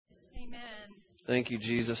Thank you,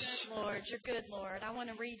 Jesus. Good Lord, you're good, Lord. I want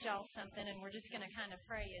to read y'all something, and we're just going to kind of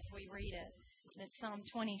pray as we read it. And it's Psalm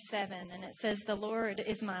 27, and it says, "The Lord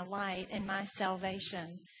is my light and my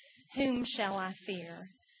salvation. Whom shall I fear?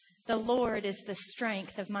 The Lord is the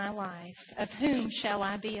strength of my life. Of whom shall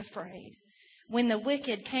I be afraid? When the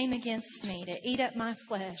wicked came against me to eat up my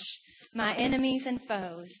flesh, my enemies and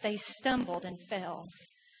foes, they stumbled and fell.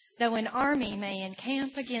 Though an army may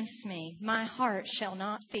encamp against me, my heart shall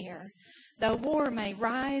not fear. Though war may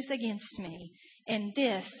rise against me, in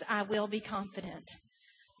this I will be confident.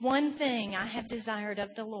 One thing I have desired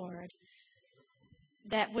of the Lord,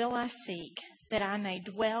 that will I seek, that I may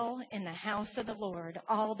dwell in the house of the Lord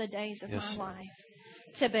all the days of my life,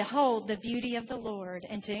 to behold the beauty of the Lord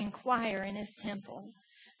and to inquire in his temple.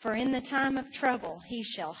 For in the time of trouble he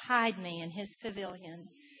shall hide me in his pavilion.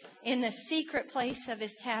 In the secret place of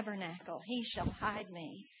his tabernacle he shall hide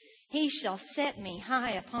me. He shall set me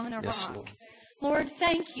high upon a rock. Lord,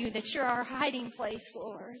 thank you that you're our hiding place,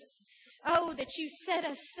 Lord. Oh, that you set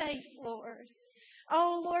us safe, Lord.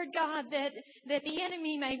 Oh, Lord God, that the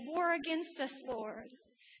enemy may war against us, Lord.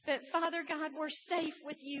 But, Father God, we're safe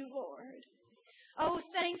with you, Lord. Oh,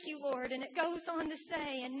 thank you, Lord. And it goes on to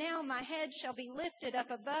say, and now my head shall be lifted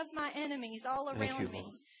up above my enemies all around me.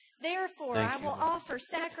 Therefore, I will offer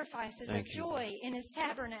sacrifices of joy in his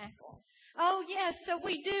tabernacle. Oh, yes, so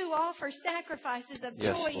we do offer sacrifices of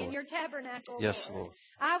joy in your tabernacle, Yes, Lord. Lord.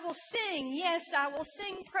 I will sing, yes, I will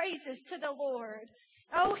sing praises to the Lord.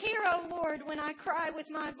 Oh, hear, O Lord, when I cry with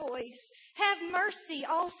my voice. Have mercy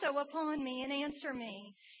also upon me and answer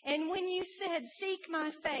me. And when you said, seek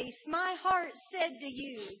my face, my heart said to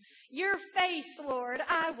you, your face, Lord,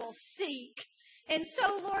 I will seek. And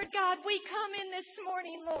so, Lord God, we come in this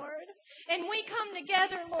morning, Lord, and we come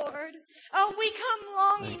together, Lord. Oh, we come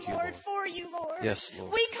longing, Lord, for you, Lord. Yes,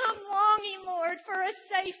 Lord. We come longing, Lord, for a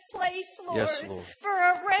safe place, Lord. Yes, Lord. For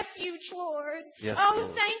a refuge, Lord. Yes, oh,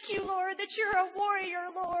 Lord. Thank you, Lord, that you're a warrior,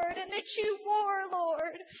 Lord, and that you war,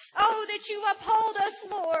 Lord. Oh, that you uphold us,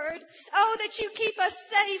 Lord. Oh, that you keep us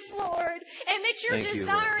safe, Lord, and that you're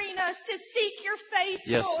desiring us to seek your face,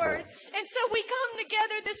 Lord. And so we come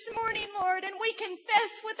together this morning, Lord, and we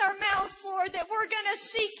confess with our mouths, Lord, that we're going to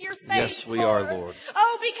seek your face, Yes, we are, Lord.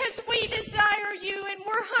 Oh, because we desire you and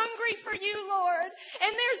we're hungry for you, Lord. And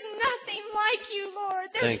there's nothing like you, Lord.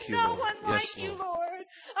 There's no one like you, Lord.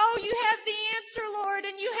 Oh, you have the answer, Lord,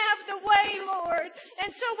 and you have the way, Lord.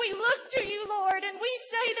 And so we look to you, Lord, and we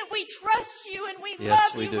say that we trust you and we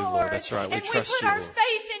love you, Lord. That's right. And we put our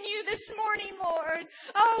faith in you this morning, Lord.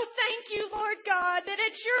 Oh, thank you, Lord God, that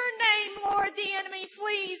at your name, Lord, the enemy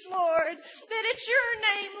flees, Lord. That at your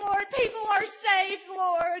name, Lord, people are saved,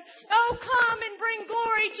 Lord. Oh, come and bring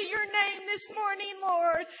glory to your name this morning,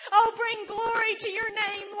 Lord. Oh, bring glory to your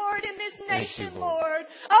name, Lord, in this nation, Lord.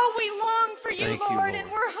 Oh, we long for you, Lord, and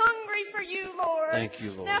we're hungry for you, Lord. Thank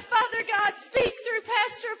you, Lord. Now, Father God, speak through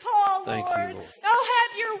Pastor Paul, Lord. Oh,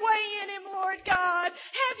 have your way in him, Lord God.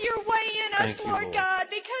 Have your way in us, Lord God,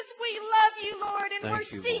 because we love you, Lord, and we're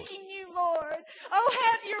seeking you, Lord. Oh,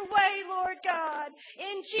 have your way, Lord God.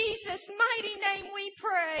 In Jesus' mighty name we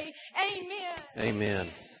pray. Amen.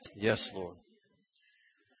 Amen. Yes, Lord.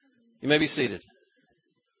 You may be seated.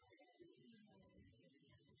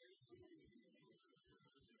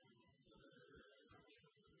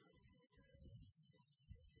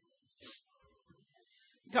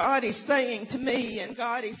 God is saying to me, and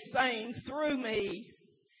God is saying through me,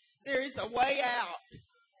 there is a way out.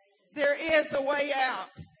 There is a way out.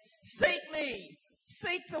 Seek me.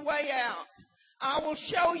 Seek the way out. I will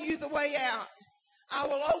show you the way out. I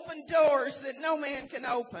will open doors that no man can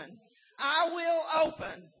open. I will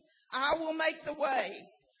open. I will make the way.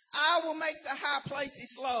 I will make the high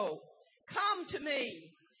places low. Come to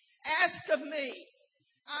me. Ask of me.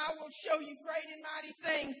 I will show you great and mighty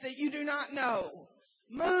things that you do not know.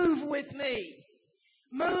 Move with me.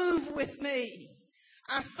 Move with me.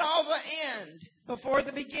 I saw the end before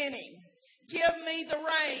the beginning. Give me the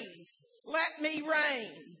reins. Let me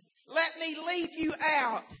reign. Let me lead you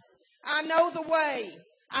out. I know the way.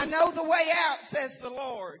 I know the way out, says the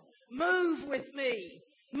Lord. Move with me.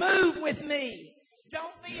 Move with me.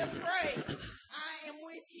 Don't be afraid. I am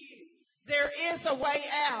with you. There is a way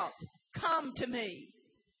out. Come to me.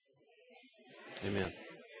 Amen.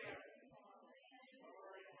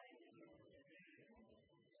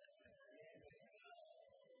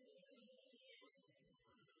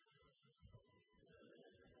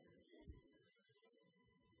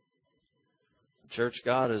 Church,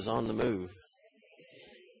 God is on the move.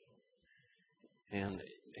 And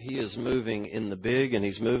He is moving in the big and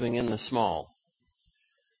He's moving in the small.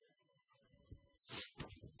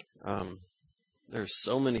 there's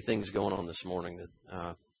so many things going on this morning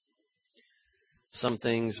that some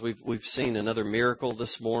things we've seen another miracle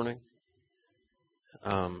this morning.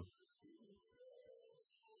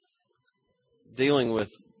 Dealing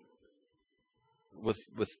with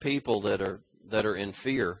people that are in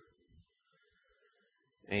fear,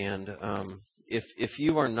 and if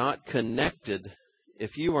you are not connected,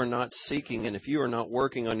 if you are not seeking, and if you are not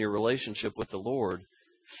working on your relationship with the Lord,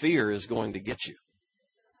 fear is going to get you.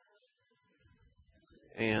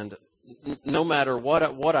 And no matter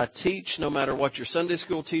what I teach, no matter what your Sunday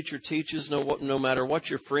school teacher teaches, no matter what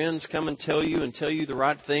your friends come and tell you the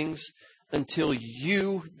right things, until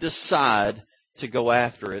you decide to go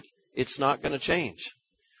after it, it's not going to change.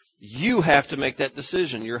 You have to make that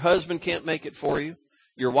decision. Your husband can't make it for you.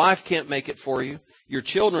 Your wife can't make it for you. Your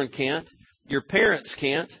children can't. Your parents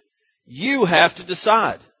can't. You have to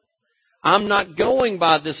decide. I'm not going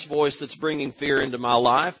by this voice that's bringing fear into my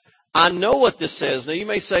life. I know what this says. Now you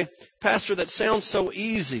may say, Pastor, that sounds so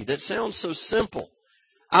easy. That sounds so simple.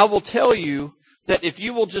 I will tell you that if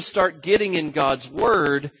you will just start getting in God's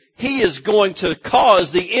Word, He is going to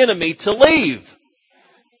cause the enemy to leave.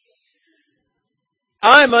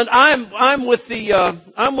 I'm with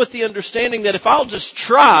the understanding that if I'll just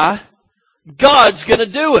try, God's going to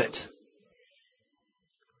do it.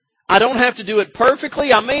 I don't have to do it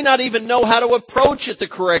perfectly. I may not even know how to approach it the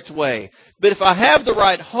correct way. But if I have the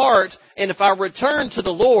right heart and if I return to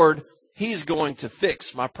the Lord, He's going to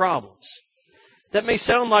fix my problems. That may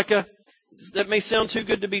sound too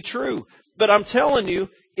good to be true. But I'm telling you,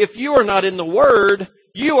 if you are not in the Word,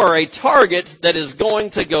 you are a target that is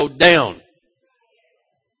going to go down.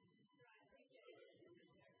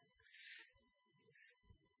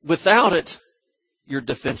 Without it, you're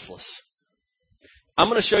defenseless. I'm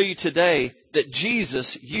going to show you today that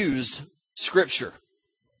Jesus used Scripture.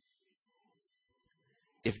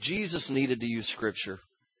 If Jesus needed to use Scripture,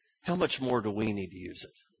 how much more do we need to use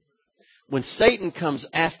it? When Satan comes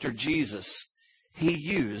after Jesus, he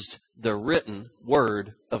used the written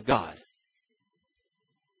Word of God.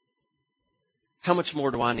 How much more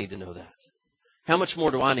do I need to know that? How much more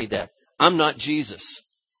do I need that? I'm not Jesus.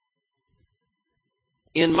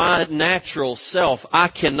 In my natural self, I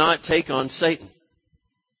cannot take on Satan.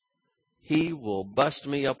 He will bust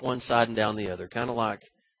me up one side and down the other, kind of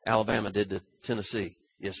like Alabama did to Tennessee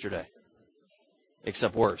yesterday,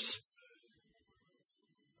 except worse.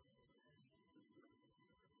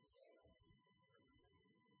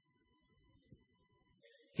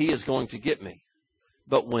 He is going to get me.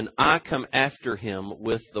 But when I come after him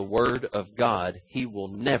with the Word of God, he will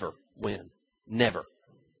never win. Never.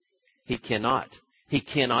 He cannot. He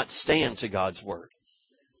cannot stand to God's Word.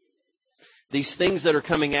 These things that are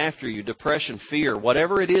coming after you, depression, fear,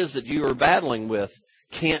 whatever it is that you are battling with,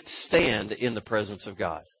 can't stand in the presence of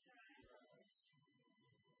God.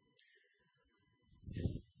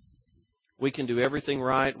 We can do everything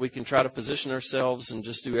right. We can try to position ourselves and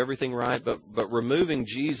just do everything right. But removing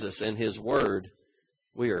Jesus and His Word,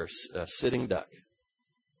 we are a sitting duck.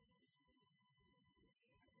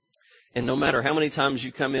 And no matter how many times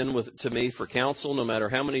you come in to me for counsel, no matter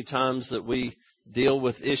how many times that we deal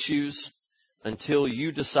with issues, until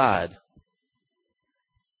you decide.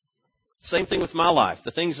 Same thing with my life,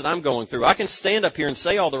 the things that I'm going through. I can stand up here and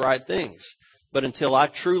say all the right things, but until I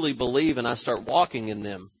truly believe and I start walking in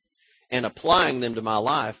them and applying them to my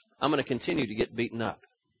life, I'm going to continue to get beaten up.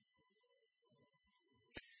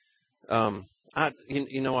 I'm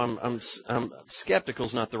skeptical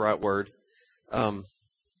is not the right word. I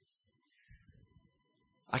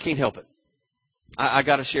can't help it. I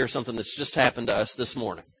got to share something that's just happened to us this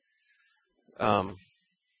morning.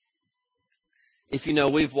 If you know,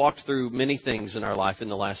 we've walked through many things in our life in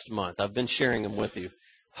the last month. I've been sharing them with you.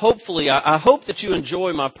 Hopefully, I hope that you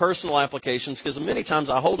enjoy my personal applications, because many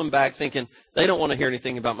times I hold them back thinking they don't want to hear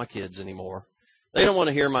anything about my kids anymore. They don't want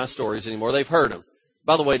to hear my stories anymore. They've heard them.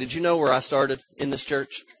 By the way, did you know where I started in this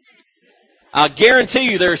church? I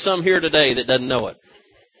guarantee you there are some here today that doesn't know it.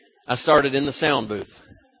 I started in the sound booth.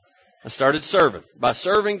 I started serving. By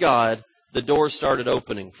serving God, the doors started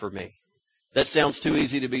opening for me. That sounds too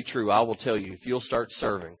easy to be true. I will tell you, if you'll start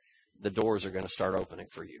serving, the doors are going to start opening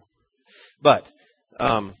for you. But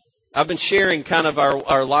I've been sharing kind of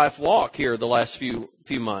our life walk here the last few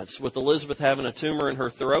months, with Elizabeth having a tumor in her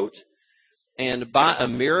throat. And by a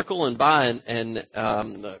miracle and by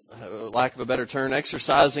lack of a better term,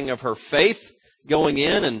 exercising of her faith, going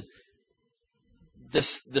in and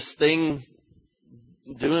this thing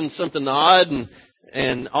doing something odd,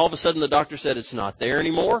 and all of a sudden the doctor said it's not there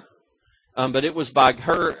anymore. But it was by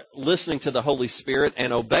her listening to the Holy Spirit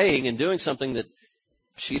and obeying and doing something that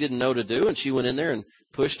she didn't know to do, and she went in there and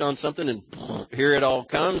pushed on something and here it all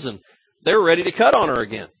comes, and they're ready to cut on her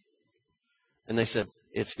again. And they said,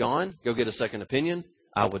 it's gone. Go get a second opinion.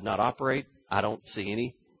 I would not operate. I don't see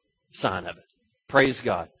any sign of it. Praise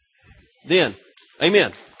God. Then,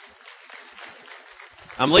 amen.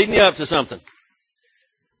 I'm leading you up to something.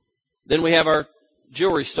 Then we have our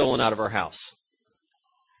jewelry stolen out of our house.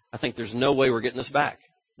 I think there's no way we're getting this back.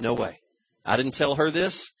 No way. I didn't tell her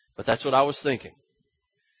this, but that's what I was thinking.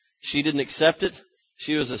 She didn't accept it.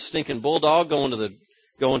 She was a stinking bulldog going to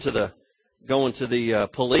the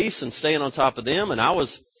police and staying on top of them, and I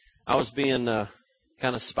was being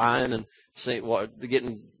kind of spying and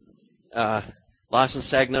getting license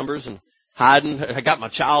tag numbers and hiding. I got my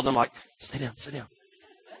child, and I'm like, stay down.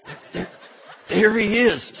 There he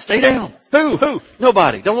is. Stay down. Who?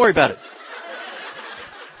 Nobody. Don't worry about it.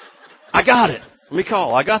 I got it. Let me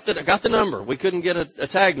call. I got the number. We couldn't get a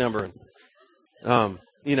tag number. You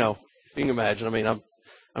can imagine. I mean,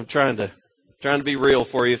 I'm trying to be real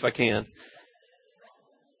for you if I can.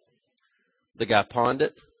 The guy pawned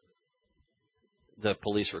it. The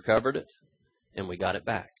police recovered it, and we got it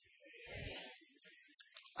back.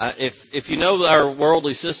 If you know our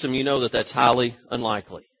worldly system, you know that that's highly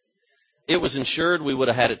unlikely. It was insured. We would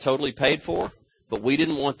have had it totally paid for, but we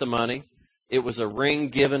didn't want the money. It was a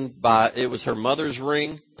ring it was her mother's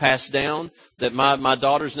ring passed down, that my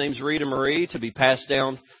daughter's name's Rita Marie, to be passed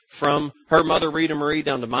down from her mother Rita Marie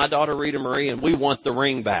down to my daughter Rita Marie, and we want the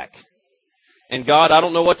ring back. And God, I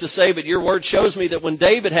don't know what to say, but your word shows me that when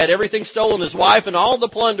David had everything stolen, his wife and all the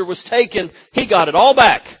plunder was taken, he got it all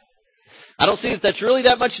back. I don't see that that's really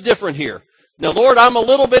that much different here. Now, Lord, I'm a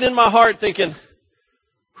little bit in my heart thinking,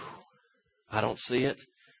 I don't see it,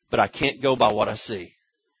 but I can't go by what I see.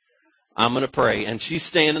 I'm going to pray. And she's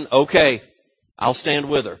standing. Okay, I'll stand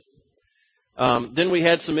with her. Then we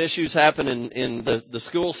had some issues happen in the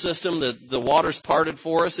school system. The waters parted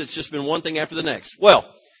for us. It's just been one thing after the next.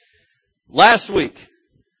 Well, last week,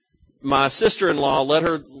 my sister-in-law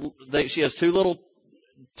she has two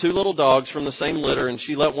little dogs from the same litter, and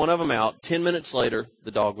she let one of them out. 10 minutes later,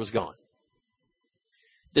 the dog was gone.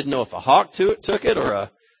 Didn't know if a hawk took it or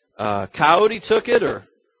a coyote took it, or,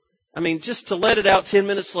 just to let it out 10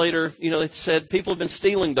 minutes later. They said people have been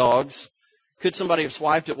stealing dogs. Could somebody have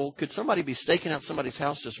swiped it? Well, could somebody be staking out somebody's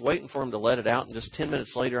house just waiting for them to let it out, and just 10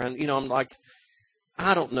 minutes later, and I'm like,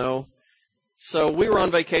 I don't know. So we were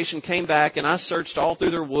on vacation, came back, and I searched all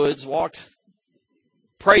through their woods, walked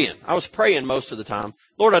praying. I was praying most of the time.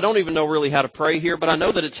 Lord, I don't even know really how to pray here, but I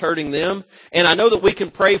know that it's hurting them, and I know that we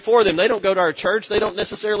can pray for them. They don't go to our church. They don't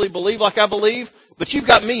necessarily believe like I believe, but you've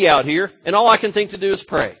got me out here, and all I can think to do is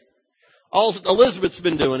pray. All Elizabeth's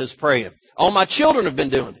been doing is praying. All my children have been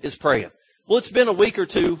doing is praying. Well, it's been a week or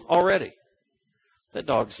two already. That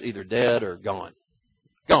dog's either dead or gone.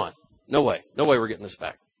 Gone. No way. No way we're getting this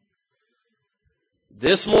back.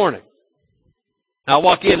 This morning, I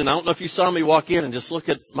walk in, and I don't know if you saw me walk in and just look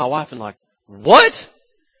at my wife and like, what?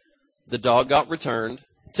 The dog got returned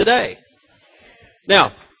today.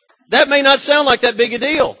 Now, that may not sound like that big a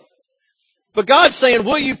deal, but God's saying,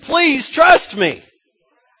 will you please trust me?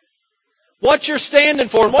 What you're standing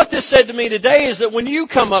for, and what this said to me today, is that when you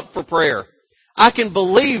come up for prayer, I can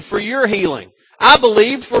believe for your healing. I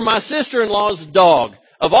believed for my sister-in-law's dog,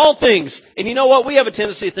 of all things. And you know what? We have a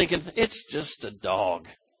tendency of thinking, it's just a dog.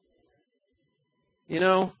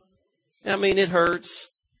 It hurts,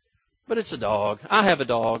 but it's a dog. I have a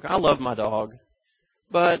dog. I love my dog,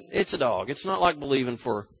 but it's a dog. It's not like believing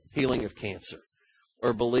for healing of cancer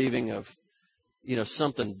or believing of,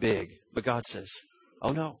 something big. But God says,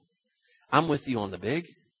 oh no, I'm with you on the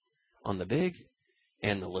big,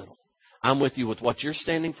 and the little. I'm with you with what you're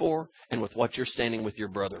standing for and with what you're standing with your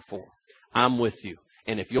brother for. I'm with you.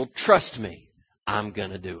 And if you'll trust me, I'm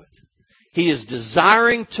going to do it. He is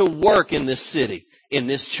desiring to work in this city, in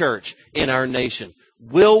this church, in our nation.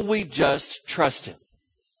 Will we just trust him?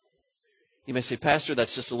 You may say, Pastor,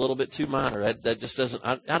 that's just a little bit too minor. That just doesn't,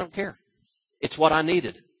 I don't care. It's what I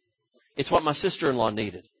needed. It's what my sister-in-law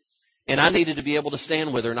needed. And I needed to be able to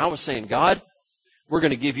stand with her. And I was saying, God, we're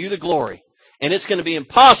going to give you the glory. And it's going to be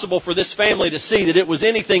impossible for this family to see that it was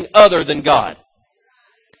anything other than God.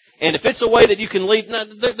 And if it's a way that you can lead,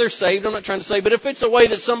 they're saved, I'm not trying to say, but if it's a way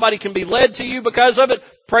that somebody can be led to you because of it,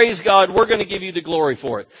 praise God, we're going to give you the glory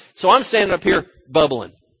for it. So I'm standing up here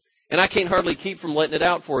bubbling, and I can't hardly keep from letting it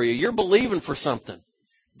out for you. You're believing for something.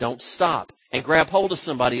 Don't stop and grab hold of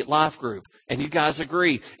somebody at Life Group, and you guys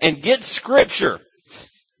agree, and get Scripture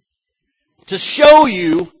to show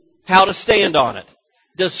you how to stand on it.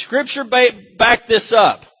 Does Scripture back this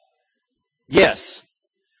up? Yes.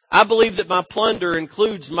 I believe that my plunder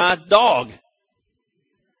includes my dog.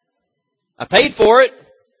 I paid for it.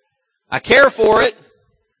 I care for it.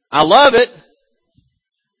 I love it.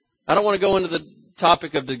 I don't want to go into the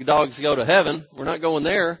topic of the dogs go to heaven. We're not going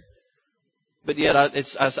there. But yet I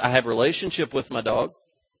have a relationship with my dog.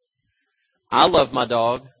 I love my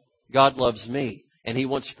dog. God loves me. And He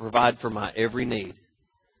wants to provide for my every need.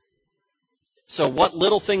 So what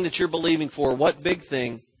little thing that you're believing for, what big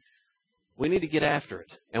thing, we need to get after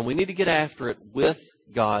it. And we need to get after it with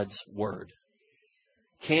God's Word.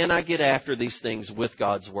 Can I get after these things with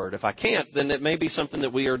God's Word? If I can't, then it may be something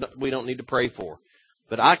that we don't need to pray for.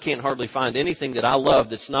 But I can't hardly find anything that I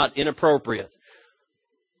love that's not inappropriate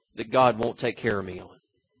that God won't take care of me on.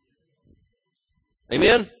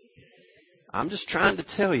 Amen? I'm just trying to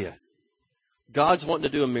tell you, God's wanting to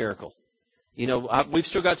do a miracle. You know, we've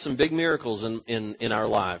still got some big miracles in our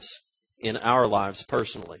lives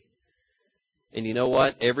personally. And you know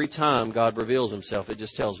what? Every time God reveals Himself, it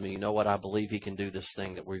just tells me, you know what? I believe He can do this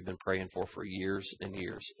thing that we've been praying for years and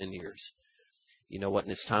years and years. You know what?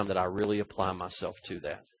 And it's time that I really apply myself to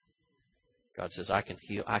that. God says, I can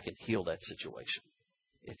heal that situation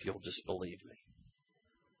if you'll just believe me.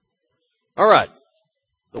 All right.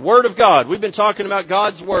 The Word of God. We've been talking about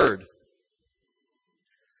God's Word.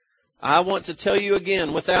 I want to tell you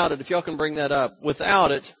again, without it, if y'all can bring that up,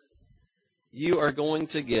 without it, you are going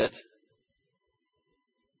to get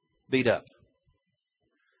beat up.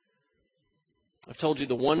 I've told you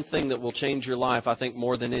the one thing that will change your life, I think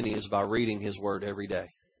more than any, is by reading His Word every day.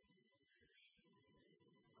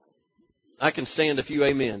 I can stand a few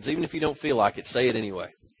amens. Even if you don't feel like it, say it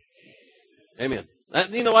anyway. Amen.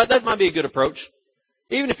 You know what? That might be a good approach.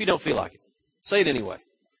 Even if you don't feel like it, say it anyway.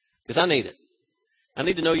 Because I need it. I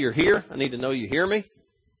need to know you're here. I need to know you hear me.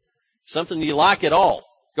 Something you like at all.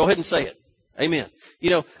 Go ahead and say it. Amen. You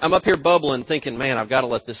know, I'm up here bubbling thinking, man, I've got to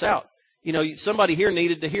let this out. You know, somebody here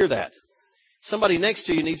needed to hear that. Somebody next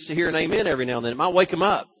to you needs to hear an amen every now and then. It might wake them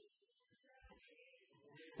up.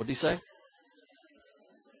 What did he say?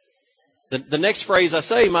 The next phrase I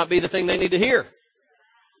say might be the thing they need to hear.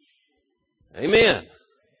 Amen.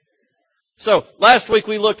 So, last week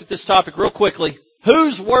we looked at this topic real quickly.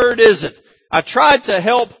 Whose word is it? I tried to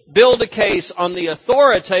help build a case on the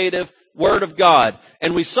authoritative Word of God.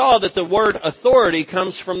 And we saw that the word authority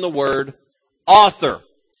comes from the word author.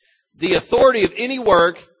 The authority of any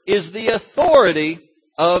work is the authority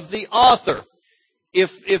of the author.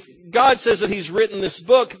 If God says that He's written this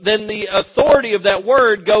book, then the authority of that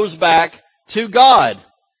word goes back to God.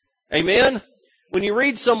 Amen? When you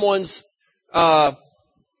read someone's, let's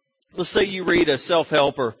say you read a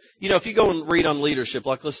self-help, or, you know, if you go and read on leadership,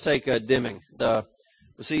 like let's take Deming, or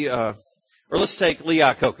let's take Lee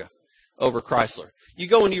Iacocca over Chrysler. You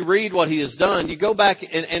go and you read what he has done, you go back,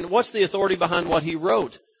 and what's the authority behind what he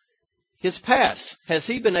wrote? His past. Has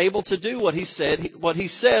he been able to do what he said, what he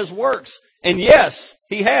says works? And yes,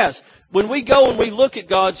 he has. When we go and we look at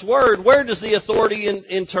God's Word, where does the authority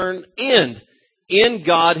in turn end? In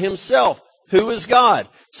God Himself. Who is God?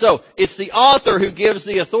 So, it's the author who gives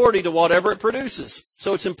the authority to whatever it produces.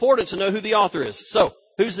 So, it's important to know who the author is. So,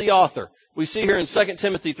 who's the author? We see here in 2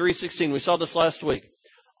 Timothy 3:16, we saw this last week.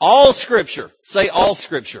 All Scripture, say all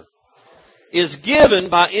Scripture, is given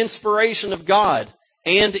by inspiration of God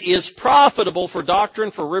and is profitable for doctrine,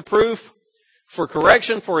 for reproof, for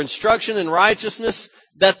correction, for instruction in righteousness,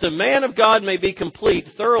 that the man of God may be complete,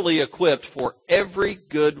 thoroughly equipped for every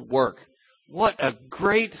good work. What a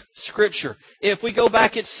great Scripture. If we go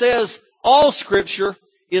back, it says all Scripture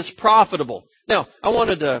is profitable. Now, I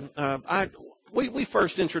wanted to, we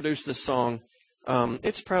first introduced this song,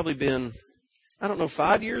 it's probably been,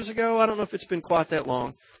 5 years ago. I don't know if it's been quite that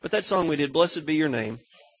long. But that song we did, Blessed Be Your Name,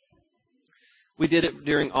 we did it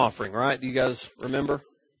during offering, right? Do you guys remember?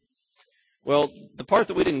 Well, the part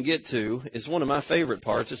that we didn't get to is one of my favorite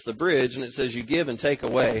parts. It's the bridge, and it says, you give and take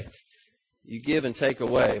away. You give and take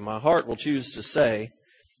away. My heart will choose to say,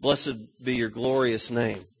 blessed be your glorious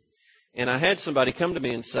name. And I had somebody come to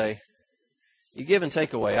me and say, you give and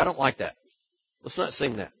take away. I don't like that. Let's not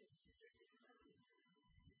sing that.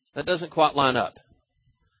 That doesn't quite line up.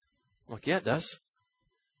 I'm like, yeah, it does.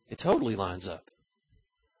 It totally lines up.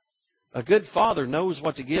 A good father knows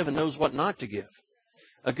what to give and knows what not to give.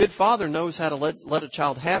 A good father knows how to let a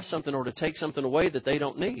child have something or to take something away that they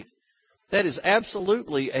don't need. That is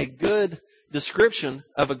absolutely a good description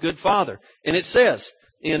of a good father. And it says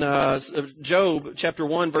in Job chapter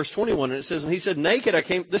 1, verse 21, and it says, and he said, naked I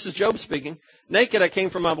came, this is Job speaking, naked I came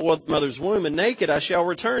from my mother's womb, and naked I shall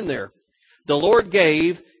return there. The Lord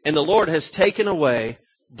gave, and the Lord has taken away.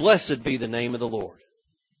 Blessed be the name of the Lord.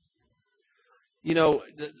 You know,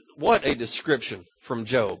 what a description from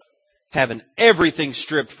Job, having everything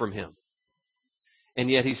stripped from him. And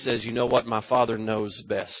yet he says, you know what? My Father knows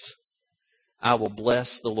best. I will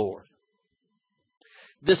bless the Lord.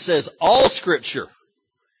 This says all Scripture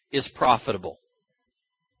is profitable.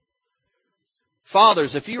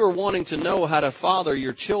 Fathers, if you are wanting to know how to father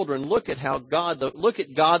your children, look at God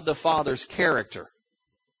the Father's character.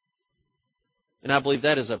 And I believe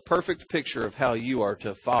that is a perfect picture of how you are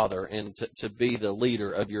to father and to be the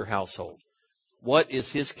leader of your household. What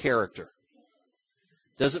is His character?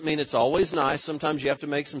 Doesn't mean it's always nice. Sometimes you have to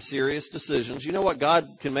make some serious decisions. You know what?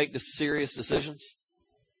 God can make serious decisions.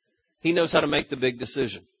 He knows how to make the big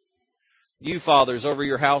decision. You fathers over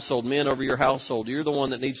your household, men over your household, you're the one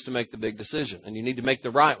that needs to make the big decision. And you need to make the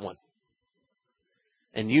right one.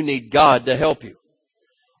 And you need God to help you.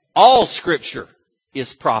 All Scripture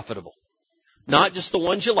is profitable. Not just the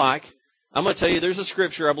ones you like. I'm going to tell you, there's a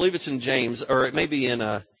scripture, I believe it's in James, or it may be in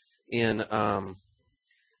 1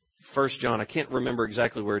 John. I can't remember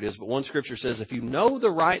exactly where it is, but one scripture says, if you know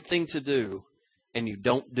the right thing to do and you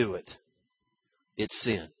don't do it, it's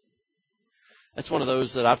sin. That's one of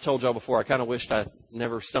those that I've told y'all before. I kind of wished I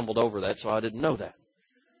never stumbled over that, so I didn't know that.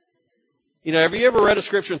 You know, have you ever read a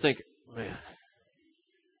scripture and think, man,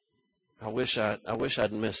 I wish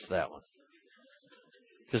I'd missed that one?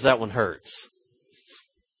 Because that one hurts.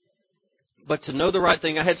 But to know the right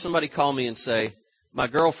thing, I had somebody call me and say, my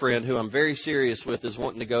girlfriend, who I'm very serious with, is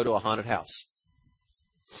wanting to go to a haunted house.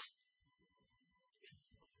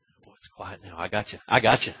 Boy, it's quiet now. I got you.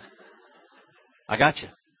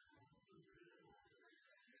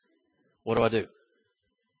 What do I do?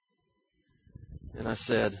 And I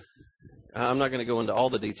said, I'm not going to go into all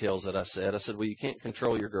the details that I said. I said, well, you can't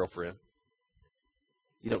control your girlfriend.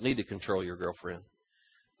 You don't need to control your girlfriend.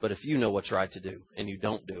 But if you know what's right to do and you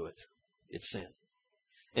don't do it, it's sin.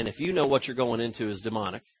 And if you know what you're going into is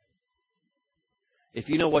demonic, if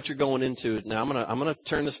you know what you're going into, now I'm going to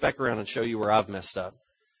turn this back around and show you where I've messed up.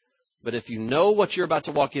 But if you know what you're about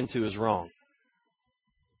to walk into is wrong,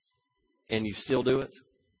 and you still do it,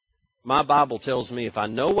 my Bible tells me if I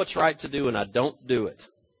know what's right to do and I don't do it,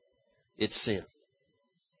 it's sin.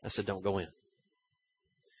 I said, don't go in.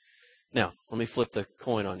 Now, let me flip the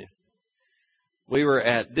coin on you. We were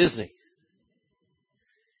at Disney,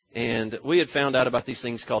 and we had found out about these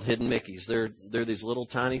things called hidden Mickeys. They're these little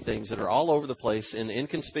tiny things that are all over the place in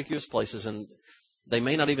inconspicuous places, and they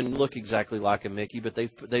may not even look exactly like a Mickey, but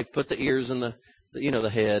they've put the ears and the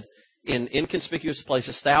head in inconspicuous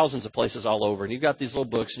places, thousands of places all over. And you've got these little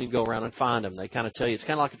books, and you go around and find them. They kind of tell you, it's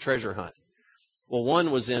kind of like a treasure hunt. Well,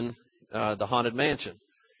 one was in the Haunted Mansion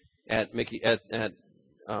at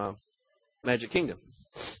Magic Kingdom.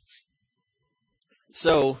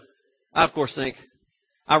 So I, of course,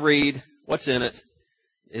 I read, what's in it?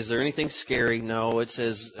 Is there anything scary? No. It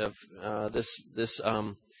says this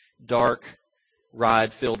dark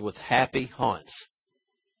ride filled with happy haunts.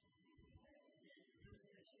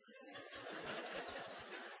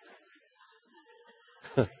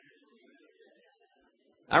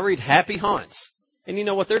 I read happy haunts. And you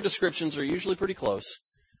know what? Their descriptions are usually pretty close.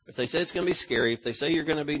 If they say it's going to be scary, if they say you're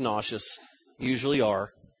going to be nauseous, usually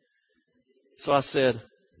are. So I said,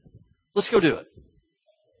 let's go do it.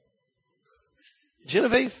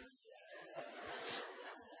 Genevieve?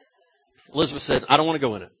 Elizabeth said, I don't want to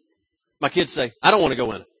go in it. My kids say, I don't want to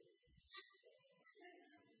go in it.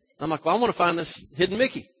 I'm like, well, I want to find this hidden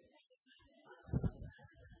Mickey.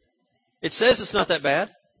 It says it's not that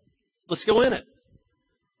bad. Let's go in it.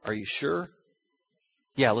 Are you sure?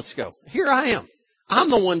 Yeah, let's go. Here I am. I'm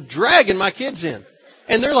the one dragging my kids in.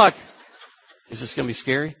 And they're like, is this going to be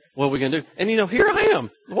scary? What are we going to do? And here I am.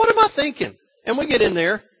 What am I thinking? And we get in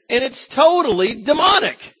there, and it's totally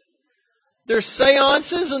demonic. There's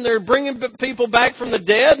seances, and they're bringing people back from the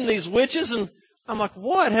dead, and these witches, and I'm like,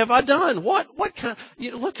 what have I done? What kind?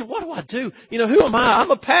 What do I do? Who am I?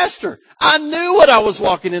 I'm a pastor. I knew what I was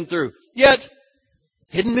walking in through. Yet,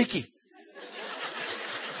 hidden Mickey.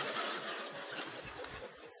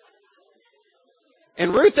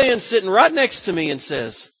 And Ruth Ann's sitting right next to me and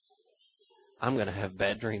says, I'm going to have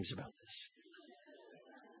bad dreams about this.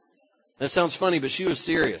 That sounds funny, but she was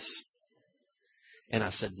serious. And I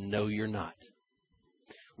said, no, you're not.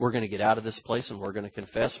 We're going to get out of this place and we're going to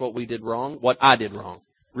confess what we did wrong, what I did wrong.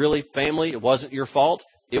 Really, family, it wasn't your fault.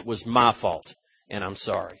 It was my fault. And I'm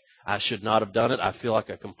sorry. I should not have done it. I feel like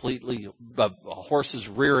a horse's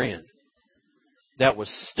rear end. That was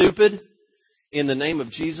stupid. In the name of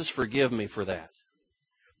Jesus, forgive me for that.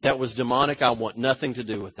 That was demonic. I want nothing to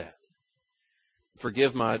do with that.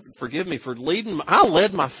 Forgive me for I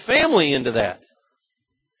led my family into that.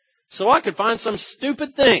 So I could find some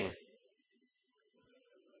stupid thing.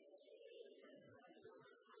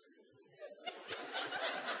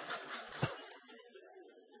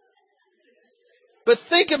 But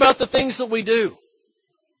think about the things that we do.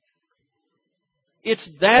 It's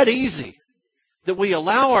that easy that we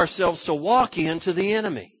allow ourselves to walk into the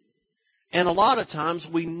enemy. And a lot of times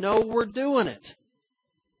we know we're doing it.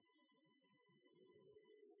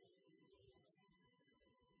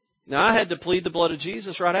 Now, I had to plead the blood of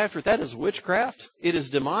Jesus right after it. That is witchcraft. It is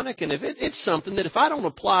demonic. And if it's something that if I don't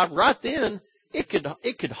apply right then, it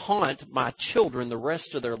could haunt my children the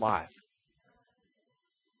rest of their life.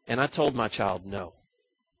 And I told my child, no,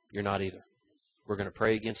 you're not either. We're going to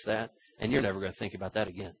pray against that, and you're never going to think about that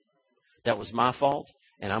again. That was my fault,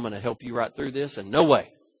 and I'm going to help you right through this, and no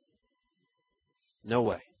way. No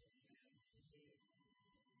way.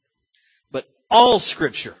 But all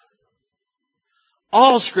Scripture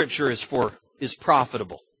is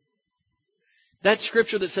profitable. That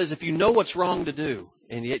Scripture that says if you know what's wrong to do,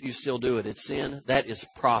 and yet you still do it, it's sin, that is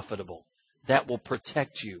profitable. That will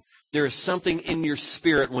protect you. There is something in your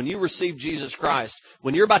spirit. When you receive Jesus Christ,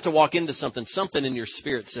 when you're about to walk into something in your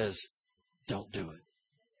spirit says, don't do it.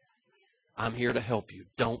 I'm here to help you.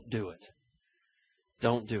 Don't do it.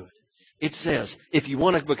 Don't do it. It says, if you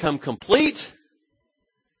want to become complete,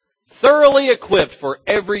 thoroughly equipped for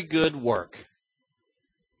every good work,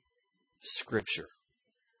 Scripture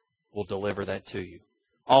will deliver that to you.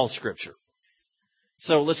 All Scripture.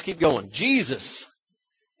 So let's keep going. Jesus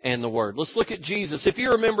and the Word. Let's look at Jesus. If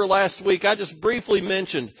you remember last week, I just briefly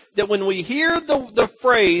mentioned that when we hear the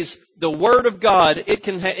phrase, the Word of God, it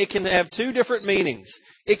can have two different meanings.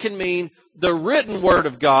 It can mean the written Word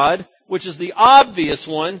of God, which is the obvious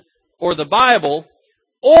one, or the Bible,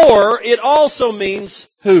 or it also means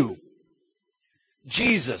who?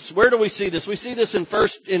 Jesus. Where do we see this? We see this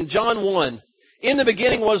in John 1. In the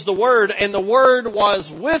beginning was the Word, and the Word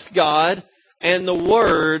was with God, and the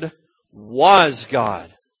Word was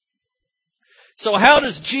God. So how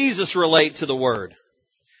does Jesus relate to the Word?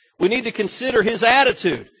 We need to consider His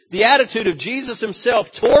attitude, the attitude of Jesus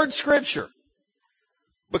Himself toward Scripture.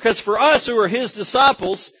 Because for us who are His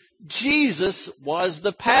disciples, Jesus was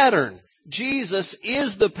the pattern. Jesus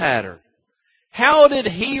is the pattern. How did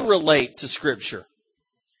He relate to Scripture?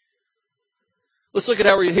 Let's look at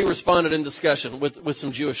how He responded in discussion with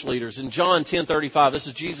some Jewish leaders. In John 10:35, this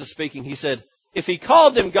is Jesus speaking. He said, if He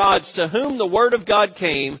called them gods to whom the Word of God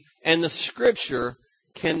came, and the Scripture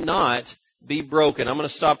cannot be broken. I'm going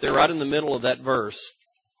to stop there right in the middle of that verse.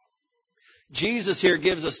 Jesus here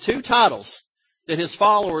gives us two titles that His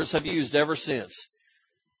followers have used ever since.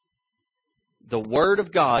 The Word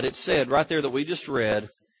of God, it said right there that we just read,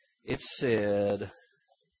 it said,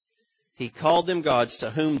 He called them gods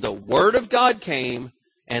to whom the Word of God came,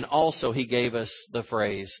 and also He gave us the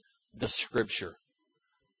phrase, the Scripture.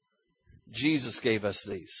 Jesus gave us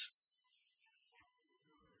these.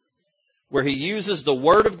 Where He uses the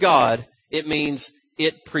Word of God, it means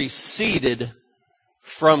it proceeded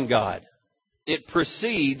from God. It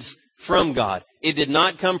proceeds from God. It did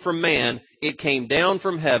not come from man. It came down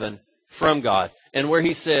from heaven from God. And where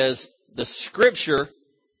He says, the Scripture,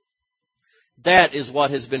 that is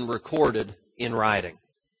what has been recorded in writing.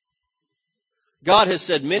 God has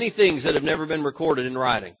said many things that have never been recorded in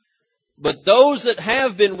writing. But those that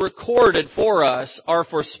have been recorded for us are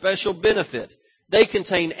for special benefit. They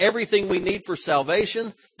contain everything we need for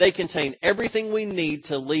salvation. They contain everything we need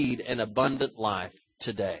to lead an abundant life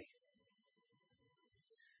today.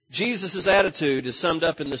 Jesus' attitude is summed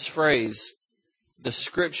up in this phrase, the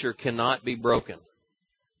Scripture cannot be broken.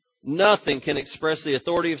 Nothing can express the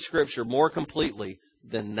authority of Scripture more completely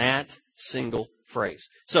than that single phrase.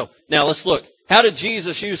 So, now let's look. How did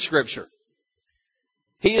Jesus use Scripture?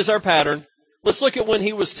 He is our pattern. Let's look at when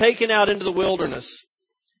He was taken out into the wilderness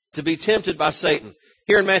to be tempted by Satan.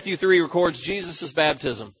 Here in Matthew 3 records Jesus'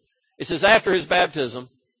 baptism. It says, after His baptism,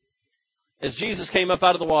 as Jesus came up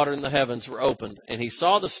out of the water and the heavens were opened, and He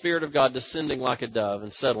saw the Spirit of God descending like a dove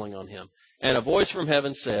and settling on Him. And a voice from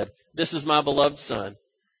heaven said, this is my beloved Son,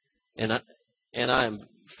 and I am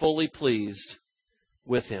fully pleased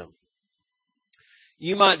with Him.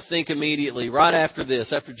 You might think immediately, right after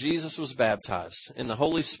this, after Jesus was baptized and the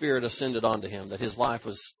Holy Spirit ascended onto Him, that His life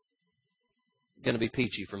was going to be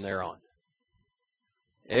peachy from there on.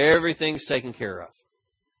 Everything's taken care of.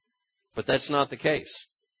 But that's not the case.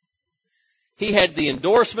 He had the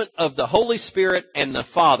endorsement of the Holy Spirit and the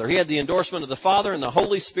Father. He had the endorsement of the Father and the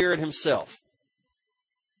Holy Spirit Himself,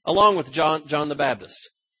 along with John the Baptist.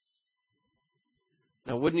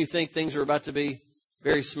 Now, wouldn't you think things were about to be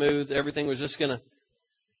very smooth? Everything was just going to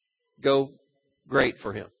go great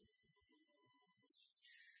for Him.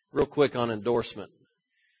 Real quick on endorsement.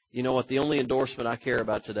 You know what? The only endorsement I care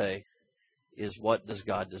about today is what does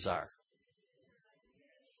God desire?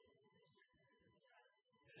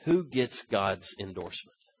 who gets God's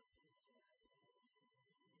endorsement?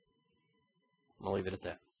 I'll leave it at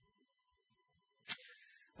that.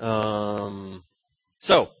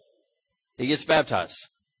 So, he gets baptized.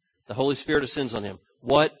 The Holy Spirit ascends on him.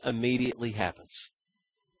 What immediately happens?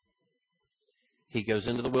 He goes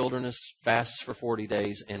into the wilderness, fasts for 40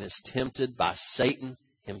 days, and is tempted by Satan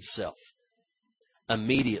himself.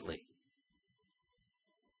 Immediately.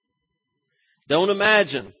 Don't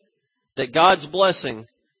imagine that God's blessing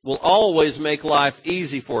will always make life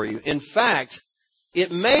easy for you. In fact,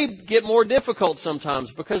 it may get more difficult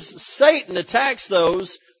sometimes because Satan attacks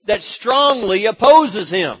those that strongly opposes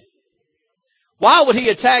him. Why would he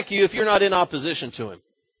attack you if you're not in opposition to him?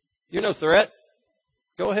 You're no threat.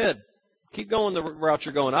 Go ahead. Keep going the route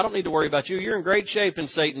you're going. I don't need to worry about you. You're in great shape in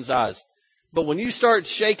Satan's eyes. But when you start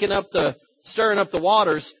stirring up the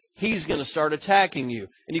waters, he's going to start attacking you.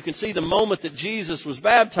 And you can see the moment that Jesus was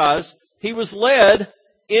baptized, he was led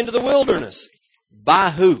into the wilderness.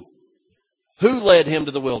 By who? Who led him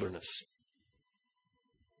to the wilderness?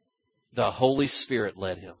 The Holy Spirit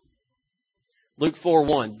led him. Luke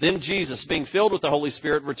 4:1. Then Jesus, being filled with the Holy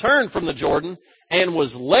Spirit, returned from the Jordan and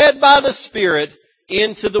was led by the Spirit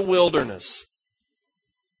into the wilderness,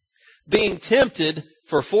 being tempted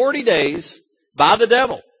for 40 days by the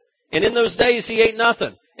devil. And in those days he ate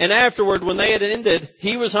nothing. And afterward, when they had ended,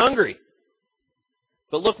 he was hungry.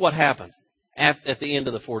 But look what happened at the end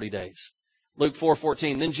of the 40 days. Luke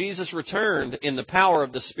 4:14. Then Jesus returned in the power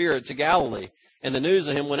of the Spirit to Galilee, and the news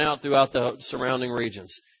of him went out throughout the surrounding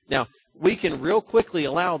regions. Now, we can real quickly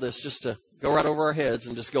allow this just to go right over our heads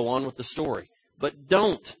and just go on with the story. But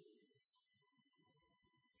don't.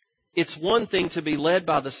 It's one thing to be led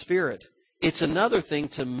by the Spirit. It's another thing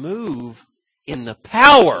to move in the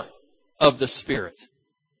power of the Spirit.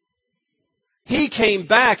 He came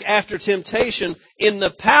back after temptation in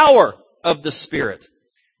the power of the Spirit.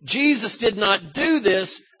 Jesus did not do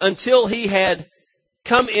this until he had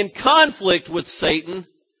come in conflict with Satan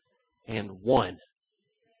and won.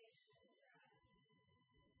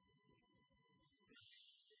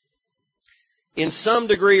 In some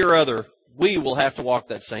degree or other, we will have to walk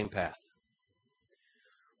that same path.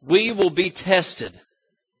 We will be tested.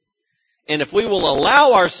 And if we will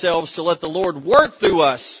allow ourselves to let the Lord work through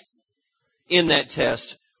us in that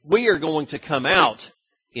test, we are going to come out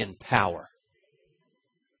in power.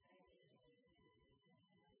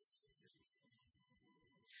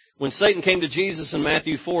 When Satan came to Jesus in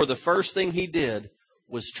Matthew 4, the first thing he did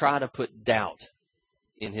was try to put doubt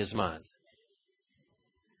in his mind.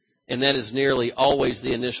 And that is nearly always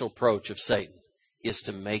the initial approach of Satan, is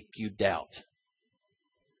to make you doubt.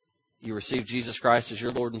 You receive Jesus Christ as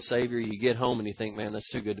your Lord and Savior, you get home and you think, man, that's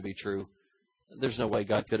too good to be true. There's no way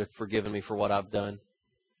God could have forgiven me for what I've done.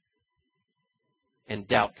 And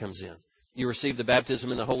doubt comes in. You receive the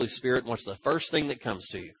baptism in the Holy Spirit, and what's the first thing that comes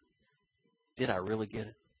to you? Did I really get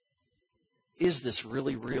it? Is this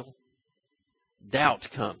really real? Doubt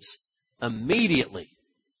comes. Immediately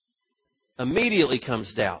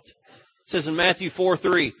comes doubt. It says in Matthew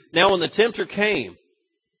 4:3, now when the tempter came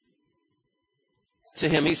to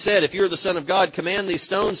him, he said, if you're the Son of God, command these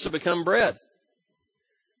stones to become bread.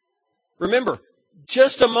 Remember,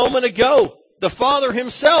 just a moment ago, the Father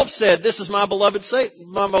himself said, this is my beloved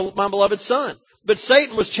Son. But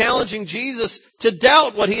Satan was challenging Jesus to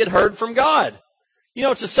doubt what he had heard from God. You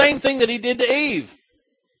know, it's the same thing that he did to Eve.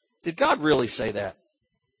 Did God really say that?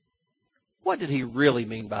 What did he really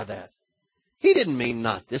mean by that? He didn't mean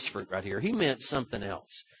not this fruit right here. He meant something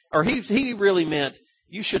else. Or he really meant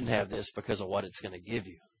you shouldn't have this because of what it's going to give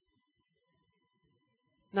you.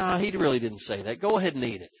 No, he really didn't say that. Go ahead and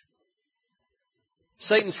eat it.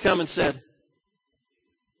 Satan's come and said,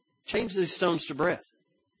 change these stones to bread.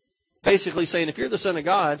 Basically saying, if you're the Son of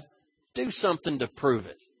God, do something to prove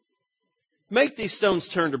it. Make these stones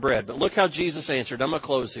turn to bread. But look how Jesus answered. I'm going to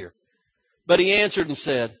close here. But he answered and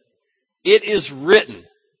said, it is written,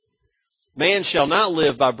 man shall not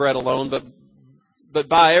live by bread alone, but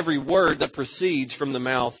by every word that proceeds from the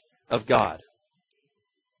mouth of God.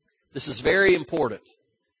 This is very important.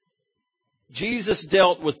 Jesus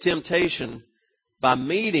dealt with temptation by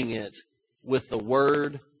meeting it with the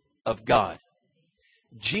Word of God.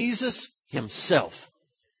 Jesus himself.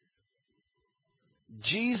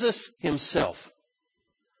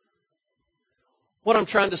 What I'm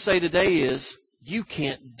trying to say today is, you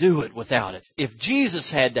can't do it without it. If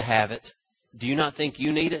Jesus had to have it, do you not think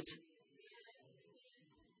you need it?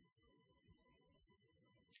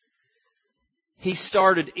 He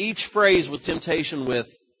started each phrase with temptation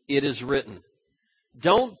with, it is written.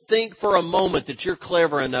 Don't think for a moment that you're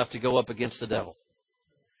clever enough to go up against the devil.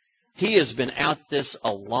 He has been at this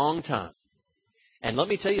a long time. And let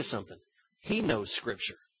me tell you something. He knows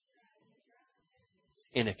Scripture.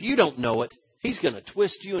 And if you don't know it, he's going to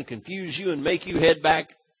twist you and confuse you and make you head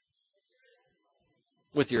back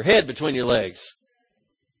with your head between your legs,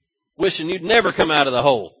 wishing you'd never come out of the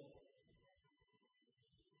hole.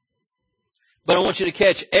 But I want you to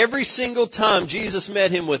catch, every single time Jesus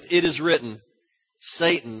met him with "it is written,"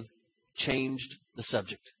 Satan changed the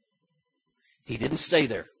subject. He didn't stay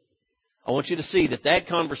there. I want you to see that that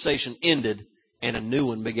conversation ended and a new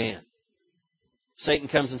one began. Satan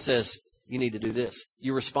comes and says, you need to do this.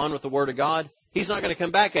 You respond with the Word of God, he's not going to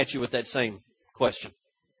come back at you with that same question.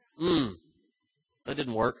 That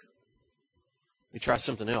didn't work. Let me try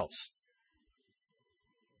something else.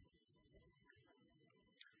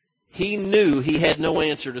 He knew he had no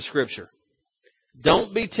answer to Scripture.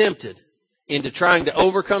 Don't be tempted into trying to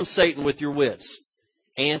overcome Satan with your wits.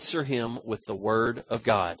 Answer him with the Word of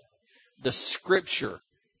God. The Scripture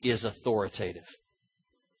is authoritative.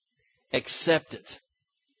 Accept it.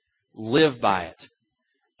 Live by it.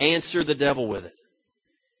 Answer the devil with it.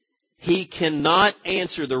 He cannot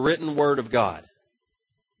answer the written Word of God.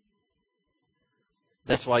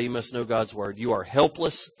 That's why you must know God's Word. You are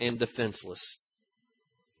helpless and defenseless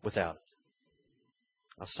without it.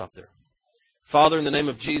 I'll stop there. Father, in the name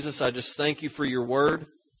of Jesus, I just thank you for your Word.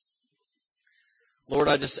 Lord,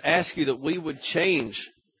 I just ask you that we would change.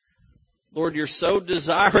 Lord, you're so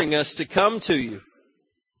desiring us to come to you.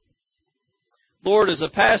 Lord, as a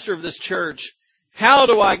pastor of this church, how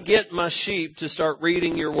do I get my sheep to start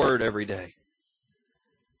reading your Word every day?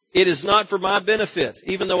 It is not for my benefit,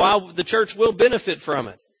 even though the church will benefit from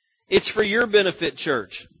it. It's for your benefit,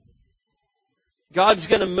 church. God's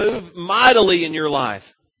going to move mightily in your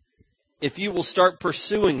life if you will start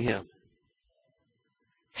pursuing Him.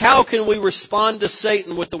 How can we respond to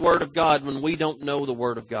Satan with the Word of God when we don't know the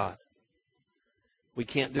Word of God? We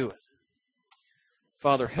can't do it.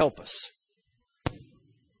 Father, help us.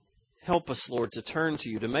 Help us, Lord, to turn to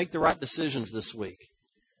you, to make the right decisions this week.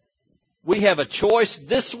 We have a choice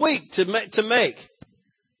this week to make.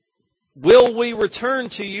 Will we return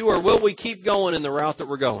to you, or will we keep going in the route that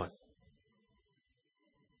we're going?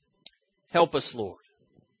 Help us, Lord.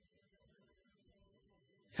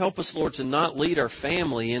 Help us, Lord, to not lead our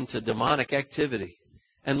family into demonic activity.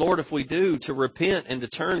 And Lord, if we do, to repent and to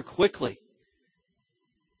turn quickly.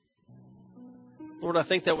 Lord, I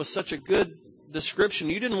think that was such a good description.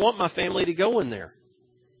 You didn't want my family to go in there.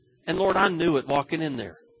 And Lord, I knew it walking in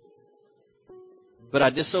there. But I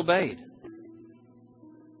disobeyed.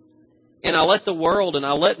 And I let the world and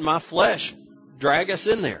I let my flesh drag us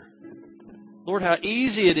in there. Lord, how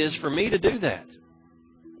easy it is for me to do that.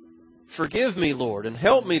 Forgive me, Lord, and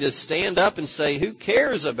help me to stand up and say, who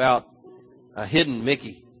cares about a hidden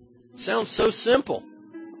Mickey? It sounds so simple.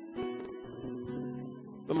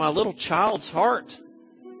 But my little child's heart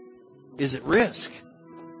is at risk.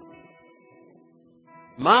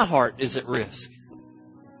 My heart is at risk.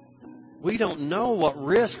 We don't know what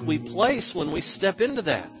risk we place when we step into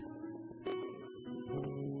that.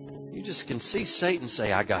 You just can see Satan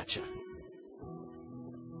say, I got you.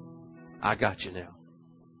 I got you now.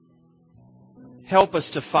 Help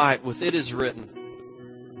us to fight with "it is written."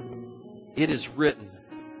 It is written.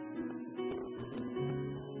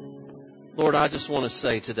 Lord, I just want to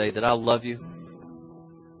say today that I love you.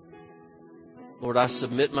 Lord, I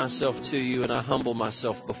submit myself to you and I humble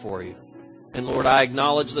myself before you. And Lord, I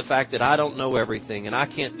acknowledge the fact that I don't know everything and I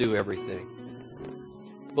can't do everything.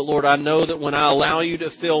 But Lord, I know that when I allow you to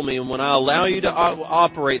fill me and when I allow you to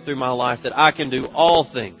operate through my life, that I can do all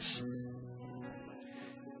things.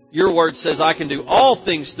 Your word says I can do all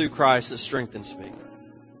things through Christ that strengthens me.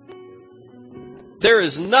 There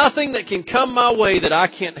is nothing that can come my way that I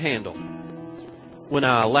can't handle when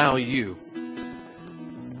I allow you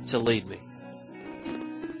to lead me.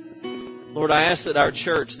 Lord, I ask that our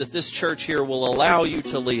church, that this church here will allow you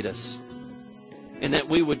to lead us, and that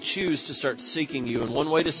we would choose to start seeking you. And one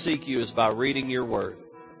way to seek you is by reading your word.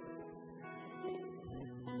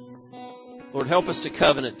 Lord, help us to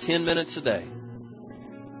covenant 10 minutes a day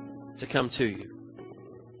to come to you.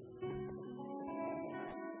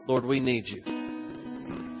 Lord, we need you.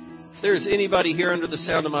 If there is anybody here under the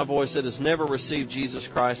sound of my voice that has never received Jesus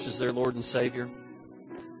Christ as their Lord and Savior,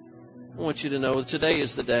 I want you to know that today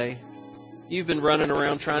is the day. You've been running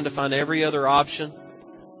around trying to find every other option,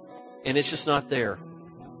 and it's just not there.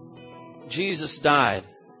 Jesus died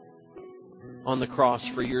on the cross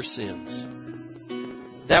for your sins.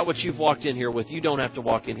 That which you've walked in here with, you don't have to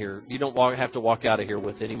walk in here. You don't have to walk out of here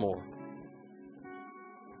with anymore.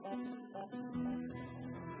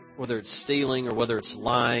 Whether it's stealing or whether it's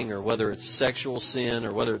lying or whether it's sexual sin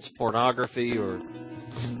or whether it's pornography or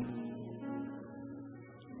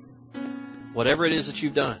Whatever it is that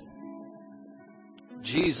you've done,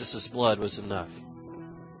 Jesus' blood was enough.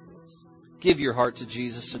 Give your heart to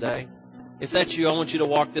Jesus today. If that's you, I want you to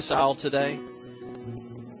walk this aisle today.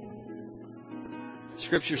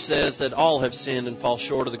 Scripture says that all have sinned and fall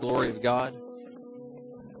short of the glory of God.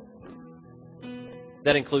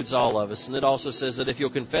 That includes all of us. And it also says that if you'll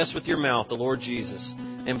confess with your mouth the Lord Jesus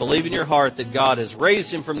and believe in your heart that God has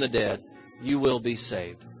raised him from the dead, you will be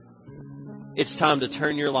saved. It's time to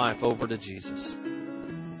turn your life over to Jesus.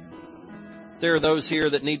 There are those here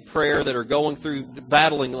that need prayer, that are going through,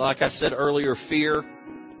 battling, like I said earlier, fear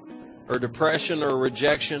or depression or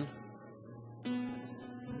rejection.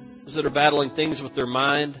 Those that are battling things with their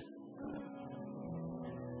mind.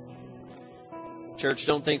 Church,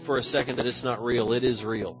 don't think for a second that it's not real. It is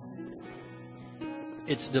real.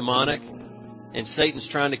 It's demonic, and Satan's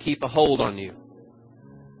trying to keep a hold on you.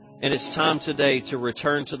 And it's time today to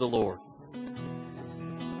return to the Lord.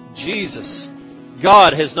 Jesus,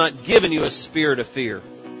 God has not given you a spirit of fear,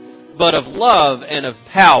 but of love and of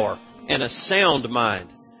power and a sound mind.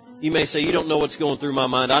 You may say, you don't know what's going through my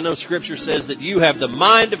mind. I know Scripture says that you have the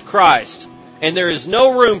mind of Christ, and there is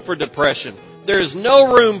no room for depression. There is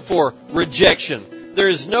no room for rejection. There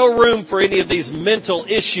is no room for any of these mental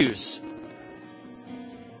issues.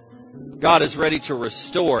 God is ready to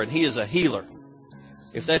restore, and He is a healer.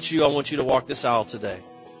 If that's you, I want you to walk this aisle today.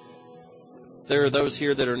 If there are those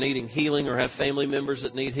here that are needing healing or have family members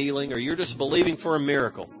that need healing, or you're just believing for a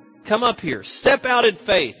miracle, come up here. Step out in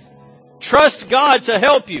faith. Trust God to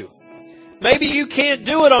help you. Maybe you can't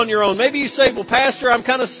do it on your own. Maybe you say, well, Pastor, I'm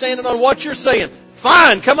kind of standing on what you're saying.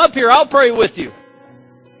 Fine, come up here. I'll pray with you.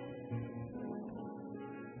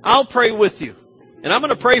 I'll pray with you. And I'm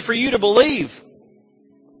going to pray for you to believe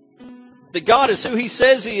that God is who He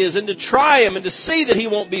says He is, and to try Him and to see that He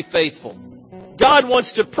won't be faithful. God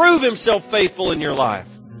wants to prove Himself faithful in your life.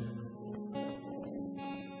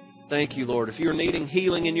 Thank you, Lord. If you're needing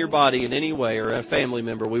healing in your body in any way, or a family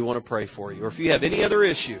member, we want to pray for you. Or if you have any other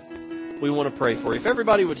issue, we want to pray for you. If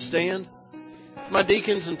everybody would stand, if my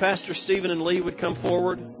deacons and Pastor Stephen and Lee would come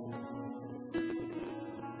forward.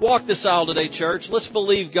 Walk this aisle today, church. Let's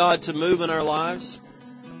believe God to move in our lives.